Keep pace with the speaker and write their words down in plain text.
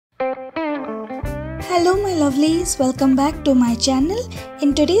Hello my lovelies, welcome back to my channel.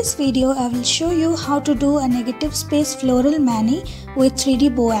 In today's video I will show you how to do a negative space floral mani with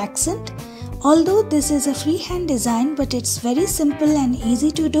 3D bow accent. Although this is a freehand design but it's very simple and easy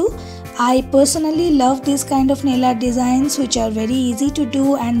to do. I personally love these kind of nail art designs which are very easy to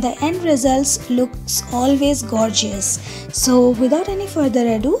do and the end results looks always gorgeous. So without any further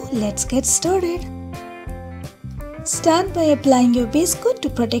ado, let's get started. Start by applying your base coat to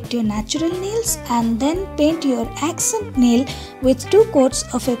protect your natural nails and then paint your accent nail with 2 coats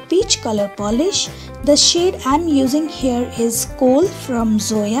of a peach color polish. The shade I am using here is Coal from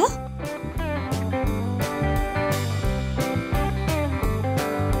Zoya.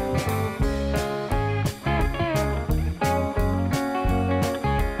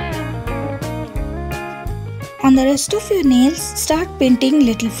 On the rest of your nails, start painting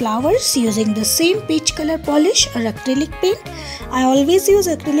little flowers using the same peach color polish or acrylic paint. I always use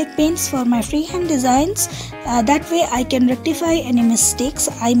acrylic paints for my freehand designs. That way I can rectify any mistakes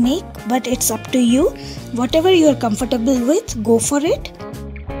I make, but it's up to you. Whatever you are comfortable with, go for it.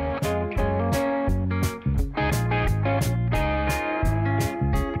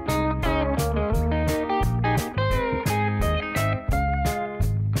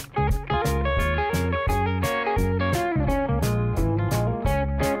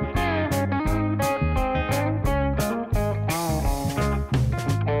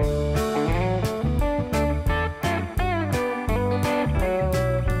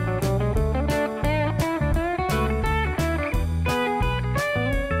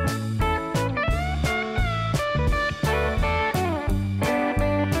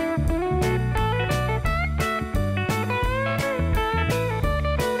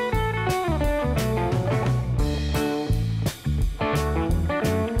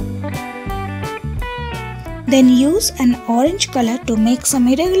 Then use an orange color to make some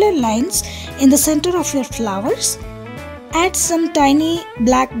irregular lines in the center of your flowers. Add some tiny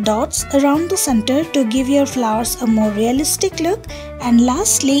black dots around the center to give your flowers a more realistic look. And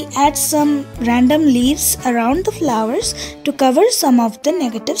lastly, add some random leaves around the flowers to cover some of the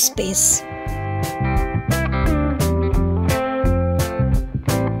negative space.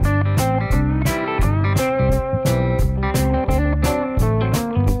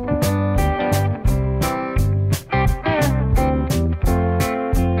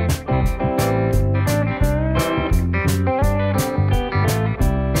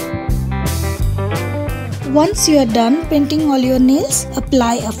 Once you are done painting all your nails,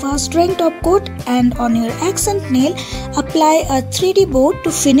 apply a fast drying top coat and on your accent nail, apply a 3D bow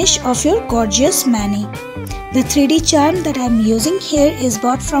to finish off your gorgeous mani. The 3D charm that I am using here is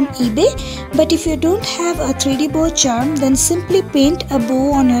bought from eBay, but if you don't have a 3D bow charm, then simply paint a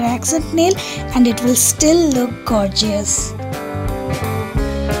bow on your accent nail and it will still look gorgeous.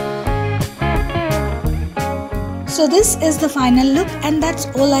 So this is the final look and that's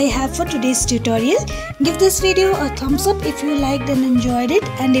all I have for today's tutorial. Give this video a thumbs up if you liked and enjoyed it,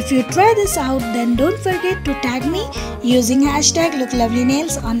 and if you try this out then don't forget to tag me using hashtag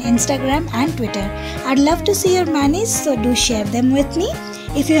 #LookLovelyNails on Instagram and Twitter. I'd love to see your manis, so do share them with me.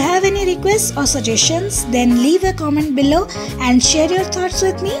 If you have any requests or suggestions, then leave a comment below and share your thoughts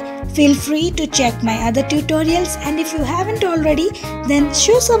with me. Feel free to check my other tutorials, and if you haven't already, then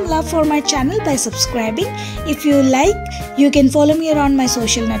show some love for my channel by subscribing. If you like, you can follow me around my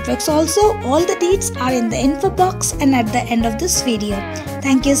social networks also. All the deets are in the info box and at the end of this video.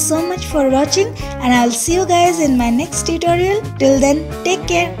 Thank you so much for watching and I'll see you guys in my next tutorial. Till then, take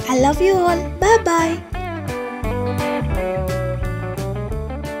care. I love you all. Bye bye.